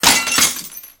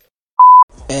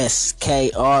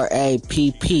skrapp.org.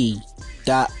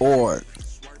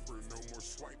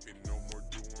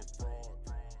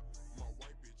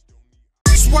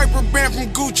 Swiper banned from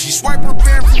Gucci, swiper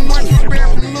banned from money,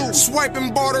 banned from loot.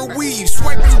 Swiping bought her weave,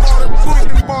 swiping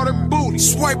bought her booty.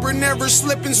 Swiper never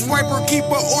slipping, swiper keep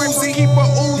a Uzi,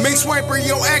 Make swiper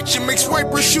yo action, make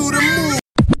swiper shoot a move.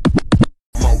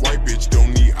 My white bitch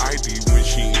don't need ID when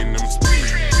she in them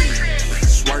streets.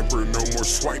 Swiper no more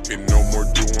swiping, no more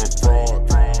doing fraud.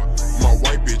 My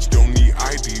white bitch don't need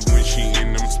ID when she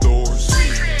in them stores.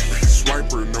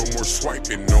 Swiper no more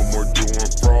swiping, no more doing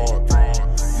fraud.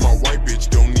 My white bitch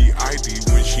don't need ID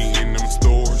when she in them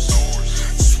stores.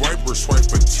 Swiper swipe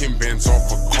for 10 bands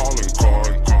off a calling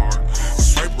card.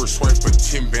 Swiper swipe for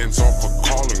 10 bands off a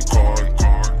calling card.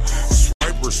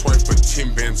 Swiper swipe for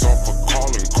 10 bands off a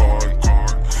calling card.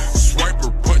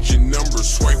 Swiper punching numbers,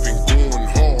 swiping going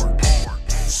hard.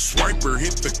 Swiper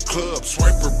hit the club,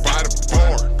 swiper by the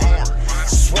bar.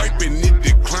 Swiping it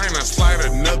decline, I slide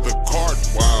another card.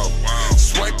 Wow.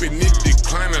 Swiping it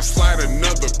decline, I slide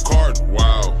another card.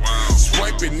 Wow.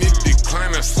 Swiping it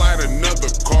decline, I slide another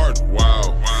card.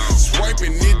 Wow.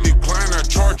 Swiping it decline, I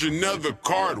charge another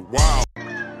card. Wow.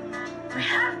 We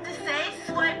have to say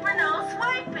swiper no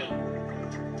swiping.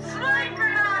 Swiper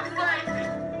no swiping.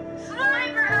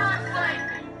 Swiper no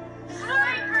swiping.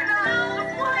 Swiper no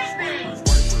swiping.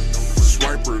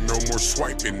 Swiper no more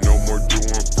swiping, no more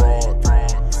doing fraud.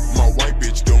 My white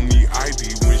bitch don't need ID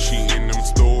when she in them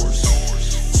stores.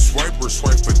 Swiper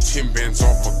swipe for 10 bands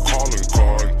off a calling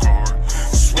card.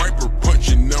 Swiper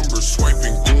punching numbers,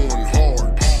 swiping going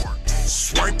hard.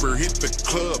 Swiper hit the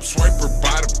club, swiper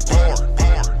by the bar.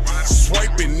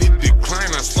 Swiping it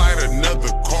decline, I slide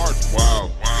another card. Wow.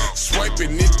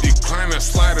 Swiping it decline, I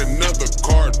slide another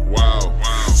card. Wow.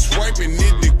 Swiping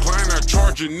it decline, I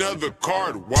charge another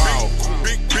card. Wow.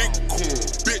 Big corn,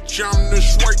 bitch, I'm the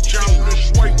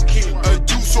swipe king. A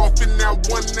juice off in that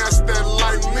one, that's that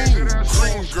light lean.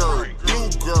 Green girl, blue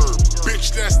girl,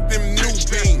 bitch, that's them new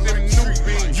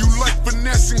beans. You like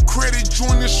finesse and credit,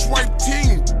 join the swipe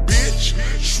team, bitch.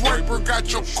 Swiper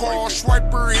got your call,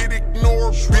 swiper hit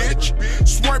ignore, bitch.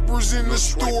 Swipers in the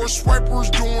store, swipers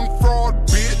doing fraud,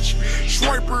 bitch.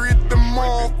 Swiper hit the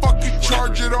mall, fuck it,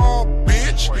 charge it all,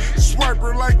 bitch.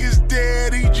 Swiper like his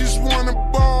dad, he just wanna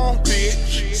ball,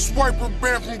 bitch. Swiper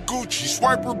banned from Gucci,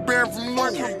 swiper banned from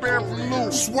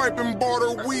Louis, Swiping bought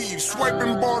her weave,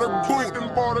 swiping bought her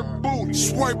booty.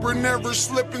 Swiper never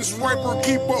slipping, swiper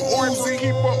keep a Uzi,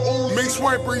 Make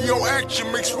swiper yo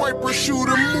action, make swiper shoot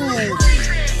a move.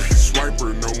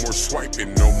 Swiper no more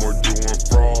swiping, no more doing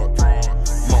fraud.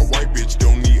 My white bitch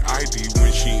don't need ID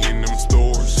when she in them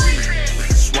stores.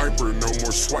 Swiper no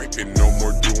more swiping, no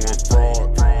more doing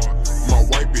fraud. My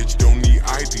white bitch don't need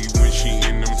ID when she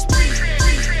in them streets.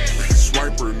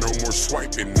 Swiper no more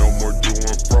swiping, no more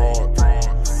doing fraud.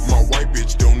 My white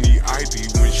bitch don't need ID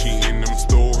when she in them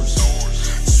stores.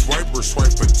 Swiper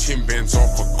swipe for 10 bands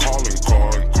off a calling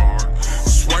card.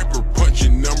 Swiper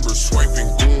punching numbers, swiping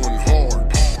going hard.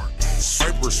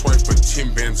 Swiper swipe for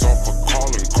 10 bands off a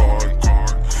calling card.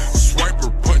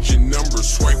 Swiper punching numbers,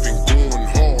 swiping going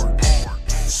hard.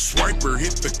 Swiper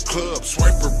hit the club,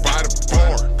 swiper by the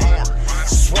bar.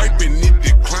 Swiping it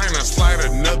decline, I slide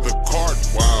another card.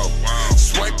 Wow.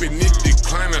 Swiping it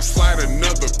decline, I slide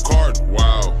another card.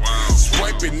 Wow.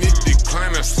 Swiping it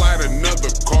decline, I slide another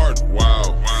card.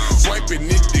 Wow. Swiping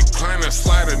it decline, I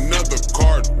slide another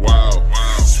card. Wow.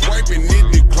 Swiping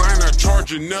it decline, I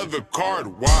charge another card.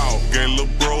 Wow. Gave lil'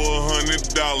 bro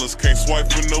 $100, can't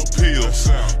swipe for no pills.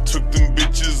 Took them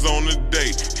bitches on a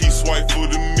date, he swiped for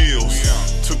the meals.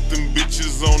 Took them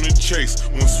bitches on a chase,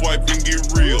 when swiping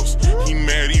get reals. He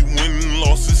mad he went and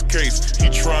lost his case, he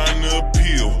trying to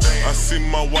appeal. I see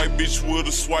my white bitch with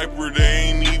a swiper, they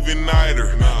ain't even eyed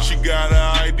her. She got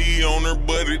an ID on her,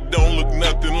 but it don't look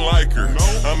nothing like her.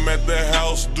 I'm at the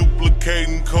house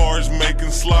duplicating cars,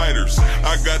 making sliders.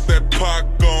 I got that Pac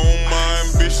on, my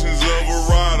ambitions of a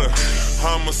rider.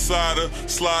 Homicide,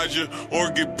 slide you or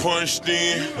get punched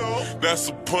in. That's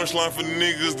a punchline for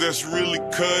niggas that's really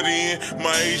cut in.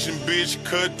 My Asian bitch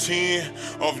cut 10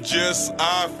 off just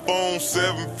iPhone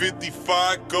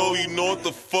 755 go. You know what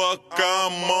the fuck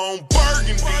I'm on,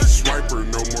 Burgundy. Swiper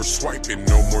no more swiping,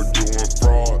 no more doing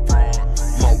fraud.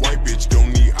 My white bitch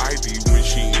don't need ID when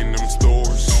she in them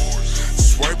stores.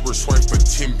 Swiper swipe for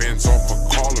 10 bands off a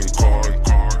calling card.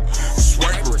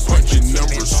 Swiper punching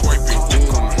numbers, swiping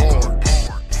going hard.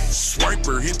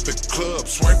 Swiper hit the club,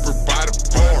 swiper by the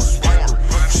bar.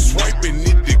 Swiping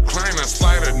it decline, I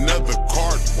slide another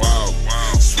card. Wow.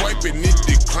 Swiping it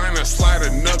decline, I slide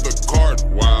another card.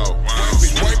 Wow.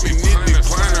 Swiping it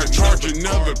decline, I charge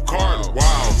another card.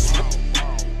 Wow.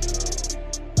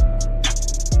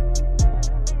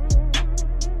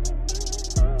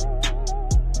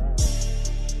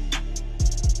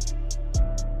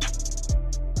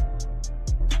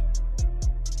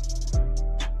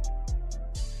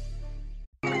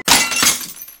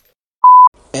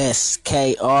 SKRAPP.org.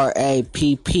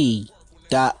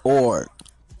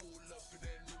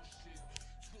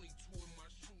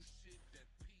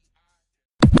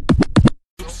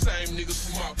 Same niggas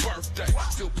for my birthday,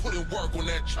 still putting work on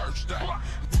that church day.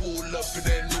 Pull up for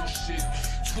that new shit,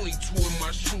 22 in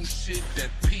my shoe shit, that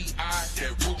P.I.,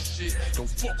 that root shit. Don't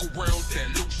fuck around with that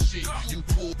loose shit. You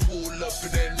pull up for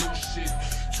that new shit,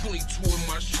 22 in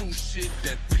my shoe shit,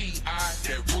 that P.I.,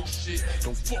 that root shit.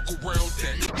 Don't fuck around with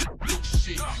that loose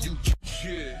shit. You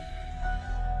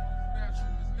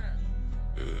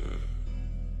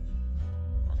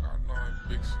I got 9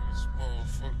 bigs in this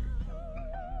motherfucker.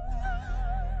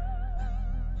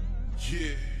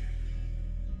 Yeah.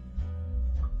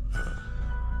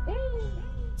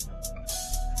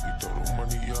 We throw the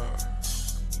money up.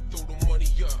 Throw the money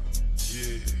up.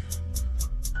 Yeah.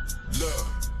 Look.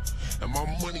 And my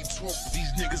money talk,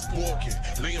 these niggas walking.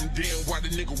 Lay them down while the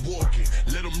nigga walking.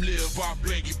 Let them live, I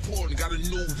beg you pardon. Got a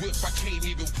new whip, I can't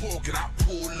even park it. I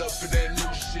pull up for that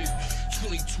new shit.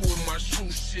 22 in my shoe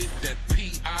shit. That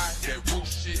P.I., that root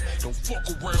shit. Don't fuck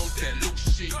around with that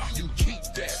loose shit. You keep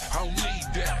that, I don't need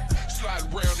that. Slide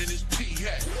around in his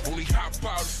P-hat. Only hop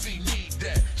out if he need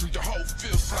that. Drink the whole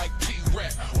fifth like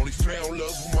P-Rat. Only found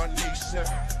love with my niece at.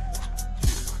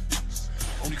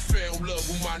 Only found love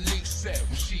with my niece at.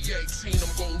 When she 18, I'm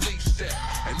gon' lease that.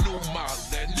 That new model,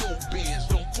 that new Benz.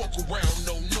 Don't fuck around,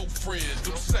 no new friends.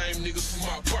 Them same niggas for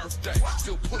my birthday.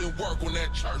 Still putting work on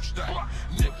that church day.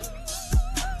 Nigga.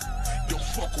 Don't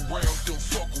fuck around, don't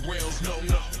fuck around. No,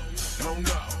 no, no,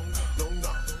 no, no,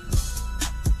 no.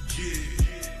 Yeah.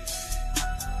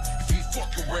 If you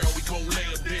fuck around, we gon' lay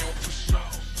it down for sure.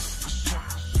 For sure.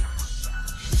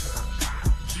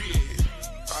 Yeah.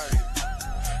 Aight.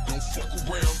 Don't fuck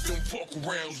around, don't fuck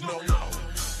arounds. No, no,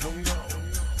 no, no.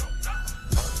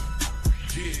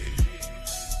 Yeah.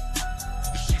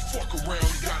 If she fuck around,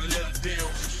 we gotta let it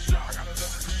down for sure.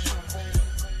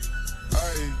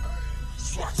 Aight.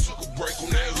 So I took a break on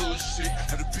that hood shit.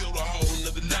 Had to build a whole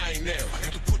nother lane now.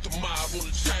 Had to put the mob on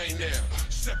the chain now.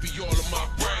 Seppi all in my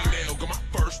brain now. Got my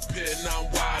first pair, now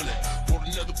I'm wildin'. Bought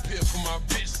another pair for my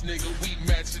bitch, nigga. We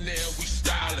matching now, we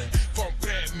stylin'. From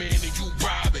Batman and you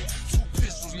robbing. 2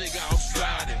 pistols, nigga, I'm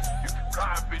sliding. If you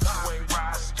blind, bitch, you ain't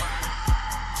riding.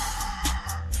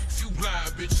 If you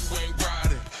blind, bitch, you ain't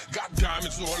riding. Got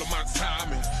diamonds all of my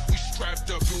timing. We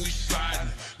strapped up and we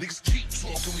sliding. Niggas keep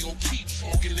talking, we gon' keep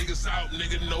talking. Niggas out,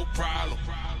 nigga, no problem.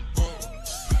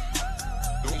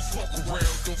 Don't fuck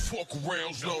around, don't fuck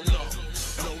around. No, no,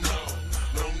 no, no,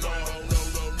 no, no, no,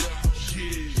 no, no.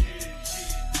 Yeah.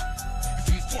 If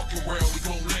you fucking around, we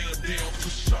gon' lay it down for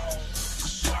sure. For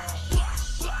sure.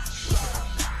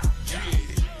 Yeah.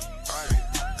 Aight.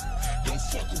 Don't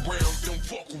fuck around, don't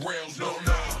fuck around. No,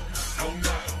 no, no,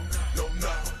 no, no,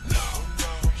 no, no,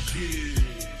 no. Yeah.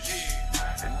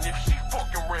 And if she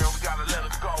fucking around, we gotta let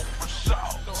her go for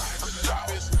sure. For sure.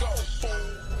 Let's go, fool.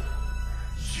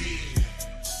 Yeah.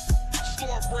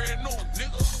 Start brand new,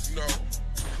 nigga. No.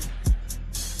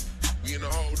 We in a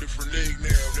whole different league now,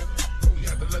 nigga. We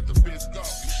have to let the bitch go.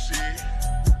 You see it?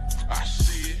 I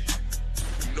see it.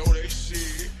 You know they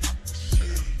see it.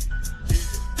 Shit.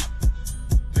 Yeah.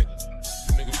 Nigga.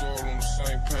 Niggas all on the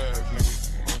same path, nigga.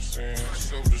 You know what I'm saying?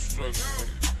 Self-destruction, nigga.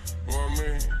 You know what I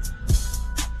mean?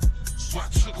 So I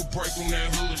took a break on that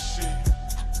hood shit.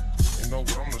 You know,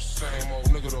 but I'm the same old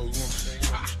nigga though, you know what I'm saying? You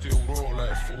know, I'm still with all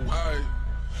that fool. Aight.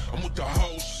 I'm with the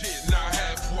whole shit, not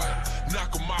halfway.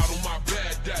 Knock 'em out on my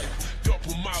bad day. Dump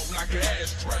 'em out like an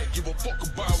ashtray. Give a fuck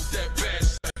about what that bad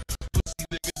say. Pussy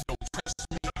nigga don't press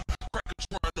me. Cracker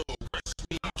trying to arrest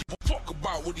me. Give a fuck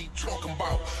about what he talking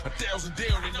about. 1,000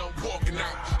 down and I'm walking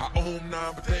out. I own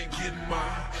 9, but they ain't getting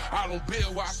mine. I don't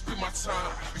bail while I spend my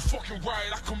time. You fucking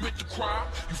right, I commit the crime.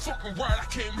 You fucking right, I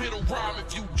can't hit a rhyme.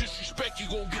 If you disrespect, you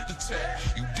gon' get the tag.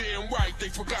 You damn right, they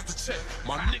forgot to check.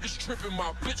 My niggas tripping,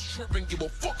 my bitch tripping. Give a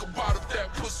fuck about if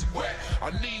that pussy wet.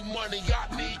 I need money, I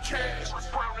need cash.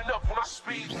 Browning up when I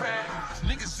speed past.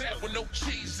 Niggas at with no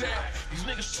cheese at. These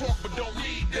niggas talk but don't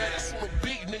need that. That's on a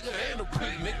big nigga and a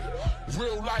big nigga.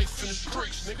 Real life in the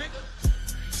streets, nigga.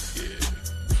 Yeah.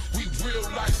 We real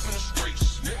life in the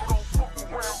streets, nigga. Don't fuck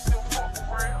around, still fuck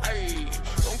around. Ayy,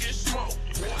 don't get smoked,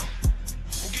 boy.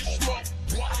 Don't get smoked,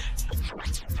 boy.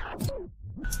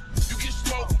 You get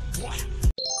smoked, boy.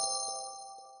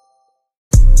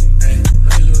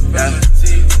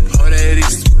 Pour that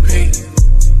East pink.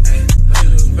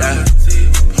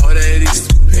 Pour that East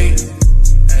pink.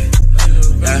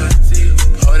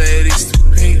 Pour that East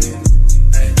pink.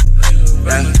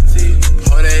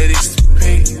 Pour that East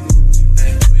pink.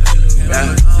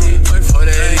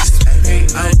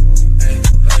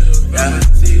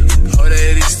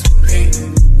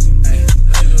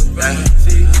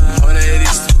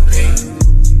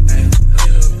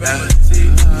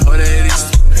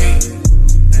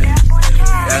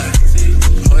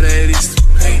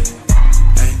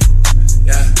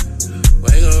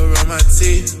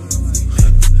 teeth.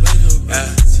 Yeah,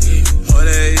 pour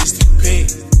that Easter pink.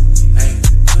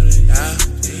 Yeah,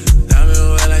 diamond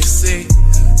wet like sink.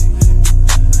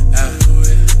 Yeah,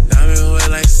 diamond wet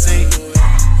like sink.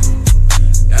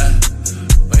 Yeah,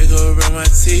 wake up, brush my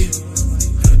teeth.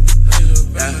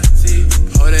 Yeah,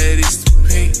 pour that Easter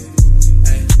pink.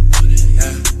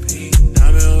 Yeah,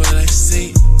 diamond wet like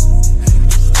sink.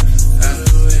 Yeah,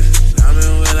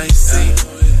 diamond wet like sink.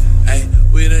 Ay,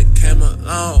 we done came a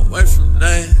long way from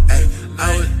nothing. Ay,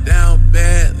 I was down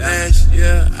bad last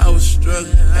year, I was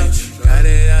struggling. Ay, got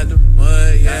it out the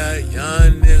mud, yeah,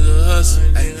 young nigga hustle.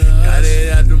 Ay, got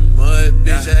it out the mud,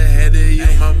 bitch, I had to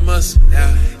use my muscle.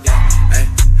 Yeah, yeah, ay,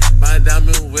 my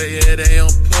diamond wet, yeah, they on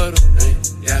puddle. Ooh,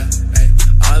 yeah, ay,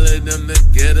 all of them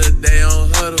together, they on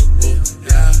huddle. Ooh,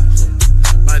 yeah,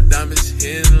 my diamonds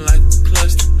hitting like a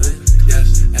cluster. Ooh, yeah,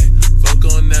 ay, fuck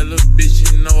on that little bitch,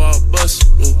 you know I'll bust.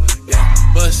 Ooh, yeah,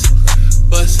 bust it.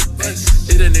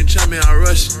 It didn't even try me, I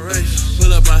rush.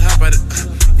 Pull up, I hop out it.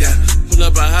 Yeah, pull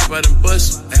up, I hop out and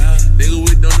bust. Nigga,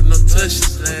 we don't do no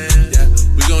touches. Yeah,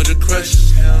 we gon' just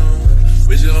crush.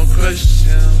 We just gon' crush.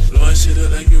 Blowing shit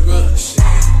up like you rush.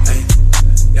 Hey,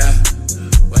 yeah,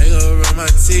 wake up, rub my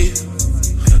teeth.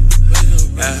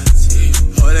 Yeah,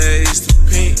 pour that Easter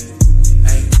pink.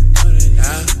 Hey,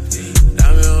 yeah,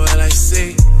 diamond wet like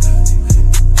sink.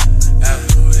 Yeah,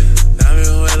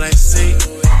 diamond wet like sink.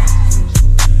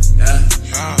 Yeah,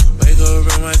 wake up,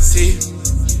 rub my teeth.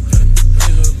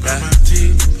 Yeah,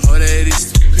 pour that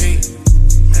Easter pink.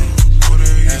 Yeah,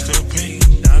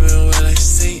 diamond wet like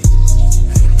sink.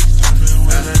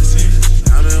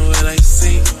 Diamond wet like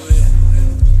sink.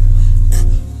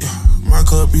 My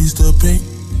cup Easter pink.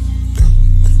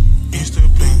 Easter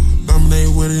pink. Dominate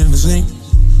with it in the zinc.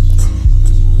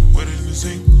 With it in the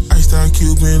zinc. Iced out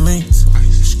Cuban links.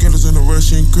 Skittles in the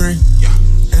Russian green.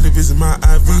 Had to visit my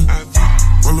IV.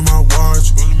 Rollin' my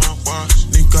watch.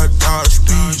 Nigga got Dodge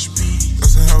speed.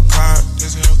 That's a Hellcat.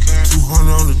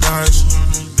 200 on the Dodge.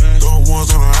 Throwing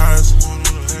ones on the eyes.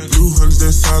 Blue hundreds,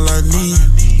 that's all I need.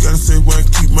 Gotta say why I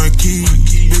keep my key.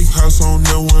 Big house on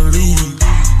that one lead.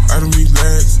 I done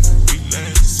relax.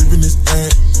 Sippin' this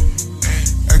act.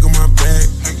 Act on my back.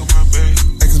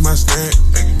 Act is my snack.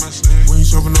 We ain't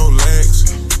shopping no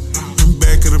lax. In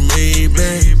back of the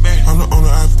Maybach. I'm the owner,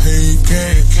 I pay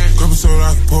cash. Grab a soda,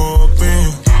 I pour up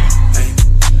in.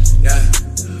 Yeah,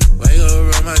 wake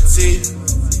up, rub my teeth.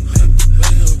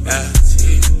 Yeah,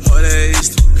 pour that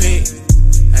Easter pink.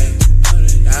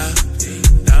 Yeah,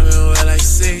 diamond wet like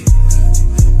sink.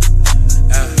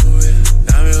 Yeah,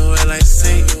 diamond wet like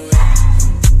sink.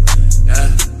 Yeah,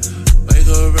 wake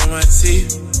up, rub my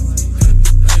teeth.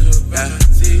 Yeah,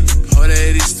 pour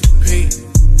that Easter pink.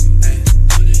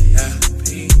 Yeah,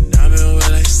 diamond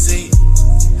wet like sink.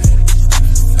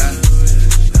 Yeah,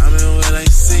 diamond wet like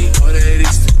sink. Pour that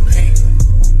Easter pink.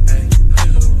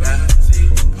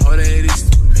 Pour that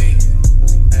Easter pink.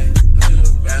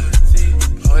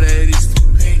 Pour that Easter pink. Pour that Easter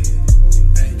pink.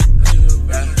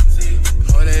 Pour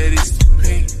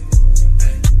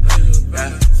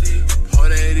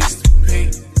that Easter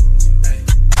pink.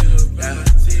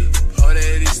 Pour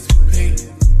that Easter pink.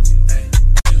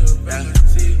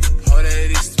 Pour that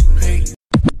Easter pink.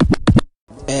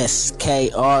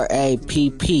 SKRAPP.org.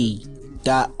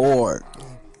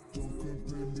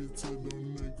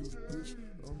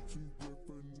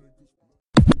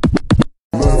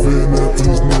 Laughing at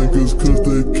these niggas cause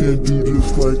they can't do this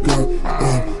like I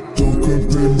don't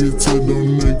compare me to them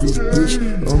niggas, bitch.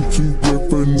 I'm too good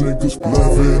for niggas.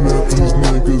 Laughing at these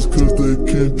niggas cause they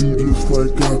can't do this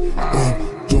like I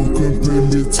don't compare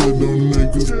me to them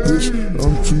niggas, bitch.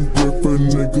 I'm too good for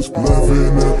niggas.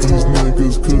 Laughing at these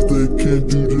niggas cause they can't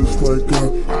do this like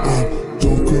I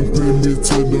don't compare me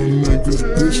to them niggas,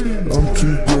 bitch. I'm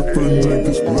too good for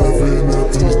niggas. Laughing at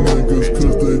these niggas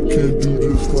cause they can't do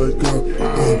this like I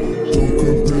don't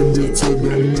compare me to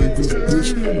them niggas,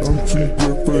 bitch. I'm too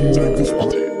good for niggas.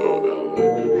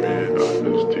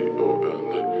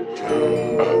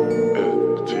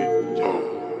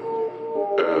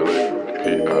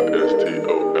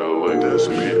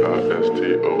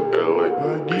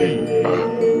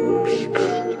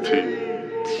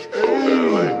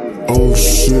 Oh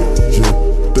shit, yeah,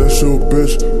 that's your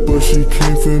bitch, but she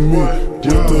came for me.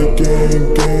 With the gang,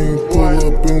 pull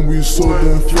up and we so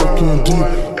damn fucking deep.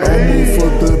 I'ma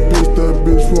fuck that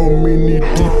bitch want me knee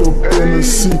deep up in the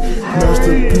sea.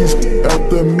 Masterpiece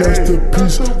after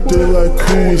masterpiece, they like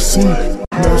who is he?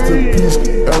 Masterpiece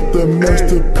after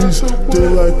masterpiece, they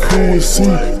like who is he?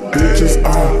 Bitches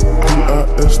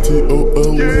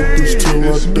P-I-S-T-O-L-A, bitch till I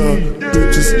die.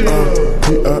 Bitches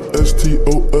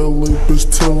P-I-S-T-O-L-A, bitch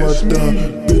till I die.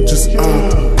 Bitches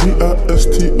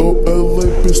P-I-S-T-O-L-A,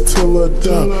 bitch till I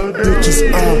die. Bitches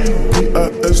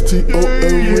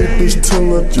P-I-S-T-O-L-A, bitch till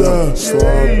I die.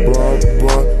 Slide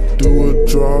by, do a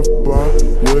drive by,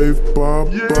 wave by.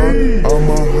 I'm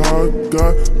a hot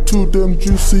guy, to them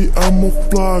juicy, I'm a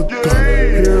fly guy.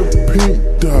 Hair pink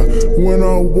dye, when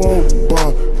I walk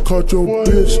by, caught your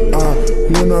bitch eye,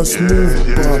 when I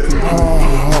smooth by. Ha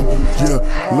ha, yeah,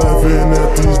 laughing at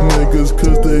these niggas,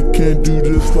 cause they can't do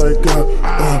this like I.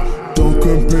 Don't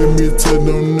compare me to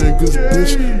no niggas,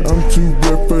 bitch. I'm too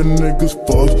wet for niggas'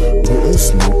 faults. Putting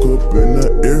smoke up in the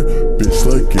air, bitch,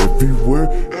 like everywhere.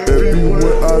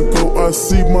 Everywhere I go, I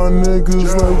see my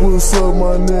niggas like, what's up,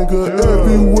 my nigga?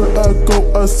 Everywhere I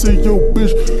go, I see your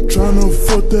bitch tryna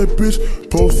fuck that bitch.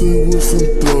 Posted with some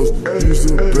thugs. Use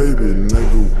a baby,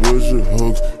 nigga, where's your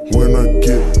hugs? When I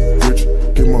get rich,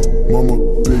 give my mama a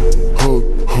big hug,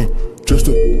 just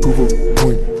to prove a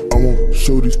point. I won't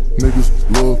show these niggas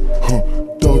love,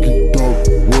 Doggy dog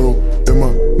world, and my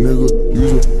nigga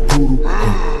use a poodle,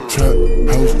 Trap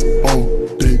house all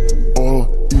day, all I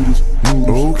eat is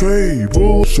noodles. Okay,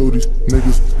 bro, show these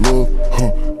niggas love,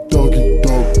 Doggy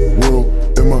dog world,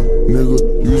 and my nigga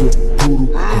use a poodle,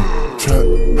 Trap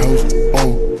house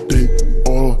all day,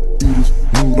 all I eat is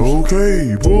noodles. Okay,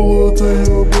 pull up to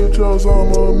your bitch house,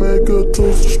 I'ma make a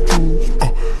toast of strews,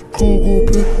 Google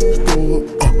pistol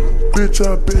up, bitch, I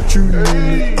bet you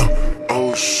need it.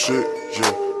 Oh shit,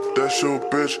 yeah, that's your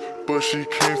bitch, but she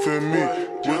came for me.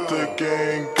 With the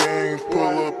gang,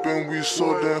 pull up and we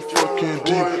so damn fucking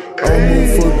deep.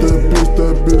 I'ma fuck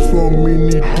that bitch want me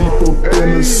knee deep up in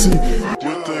the sea.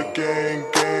 With the gang,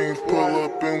 pull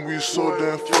up and we so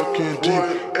damn fucking deep.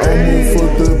 I'ma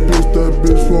fuck that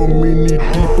bitch want me knee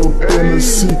deep up in the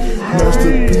sea.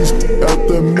 Masterpiece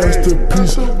after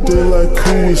masterpiece, they like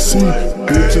who is he?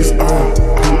 Bitches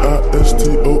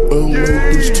P-I-S-T-O-L-A,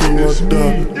 bitch till I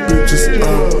die. Bitches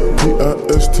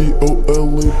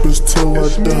P-I-S-T-O-L-A, bitch till I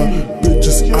die.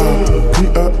 Bitches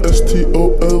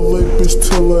P-I-S-T-O-L-A, bitch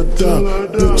till I die.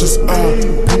 Bitches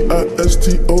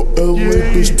P-I-S-T-O-L-A,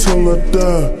 bitch till I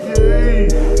die.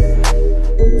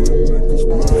 Niggas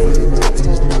laughing at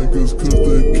these niggas, cause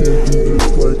they can't do this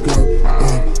like I.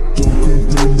 Don't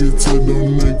compare me to no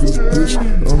niggas, bitch.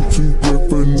 I'm too wet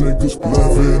for niggas.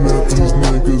 Laughing at these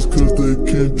niggas, cause they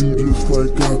can't do this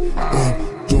like I.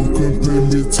 Don't compare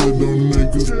me to no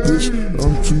niggas, bitch.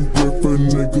 I'm too wet for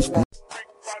niggas.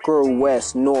 Screw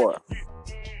West North.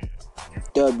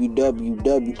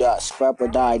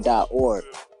 www.scrapordie.org.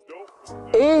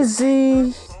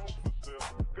 Easy.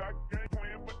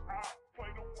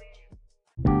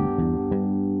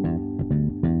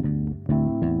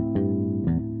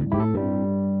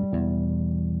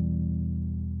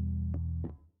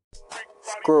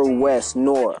 Screw West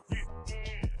North.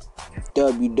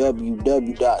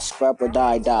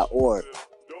 www.scrapordie.org.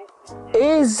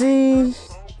 Easy.